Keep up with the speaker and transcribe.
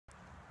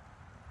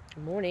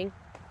Good morning.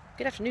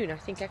 Good afternoon, I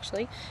think,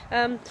 actually.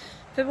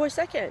 February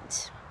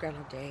 2nd,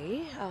 Groundhog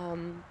Day.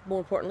 More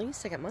importantly,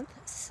 second month,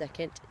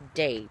 second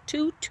day.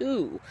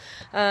 2-2.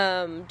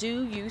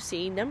 Do you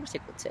see number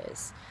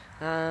sequences?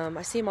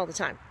 I see them all the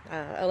time.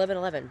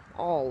 11-11,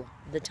 all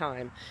the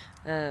time.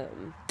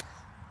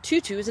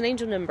 2-2 is an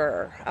angel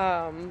number.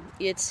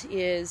 It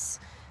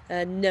is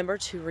a number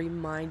to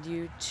remind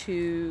you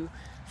to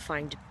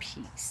find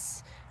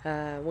peace.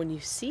 When you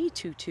see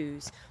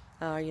 2-2s,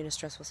 are you in a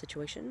stressful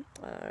situation?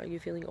 Are you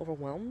feeling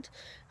overwhelmed?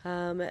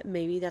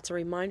 Maybe that's a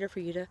reminder for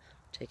you to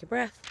take a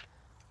breath,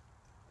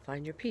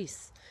 find your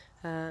peace.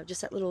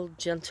 Just that little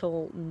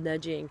gentle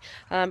nudging.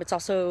 It's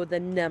also the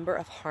number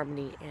of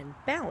harmony and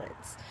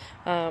balance.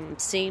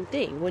 Same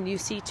thing. When you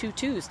see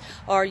 2-2s,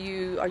 are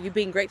you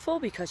being grateful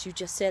because you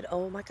just said,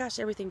 "Oh my gosh,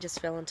 everything just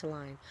fell into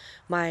line.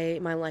 My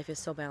life is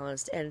so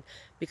balanced," and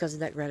because of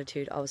that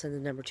gratitude, all of a sudden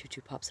the number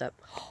 2-2 pops up.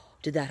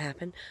 Did that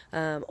happen?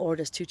 Or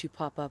does 2-2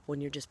 pop up when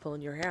you're just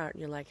pulling your hair out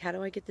and you're like, "How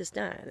do I get this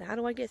done? How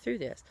do I get through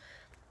this?"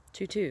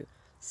 2-2.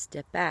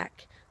 Step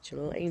back. It's your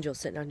little angel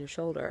sitting on your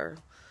shoulder,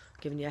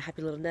 giving you a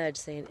happy little nudge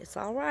saying, "It's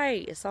all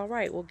right. It's all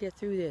right. We'll get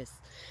through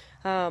this."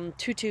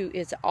 2-2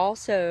 is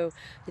also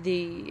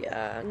the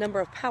number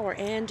of power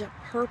and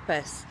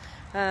purpose.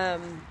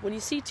 When you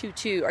see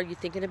 2-2, are you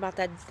thinking about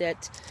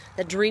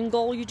that dream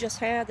goal you just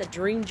had, that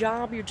dream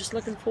job you're just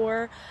looking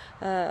for,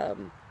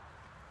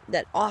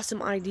 that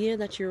awesome idea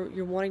that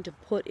you're wanting to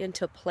put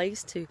into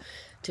place to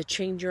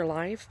change your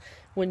life?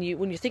 When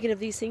you're thinking of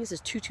these things,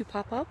 does 2-2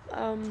 pop up?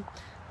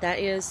 That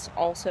is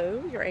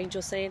also your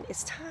angel saying,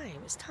 it's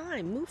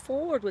time, move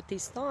forward with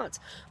these thoughts,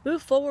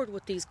 move forward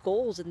with these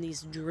goals and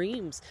these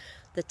dreams.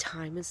 The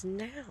time is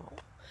now.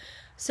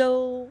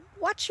 So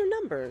watch your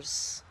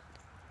numbers,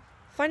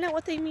 find out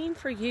what they mean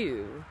for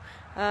you.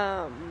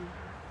 And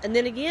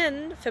then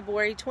again,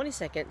 February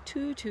 22nd,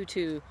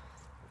 2-2-2,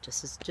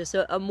 just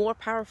a more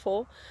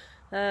powerful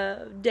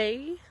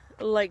day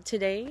like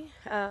today,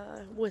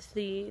 with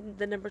the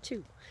number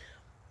 2.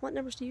 What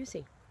numbers do you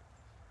see?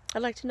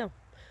 I'd like to know.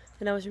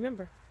 And always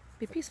remember,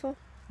 be peaceful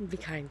and be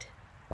kind.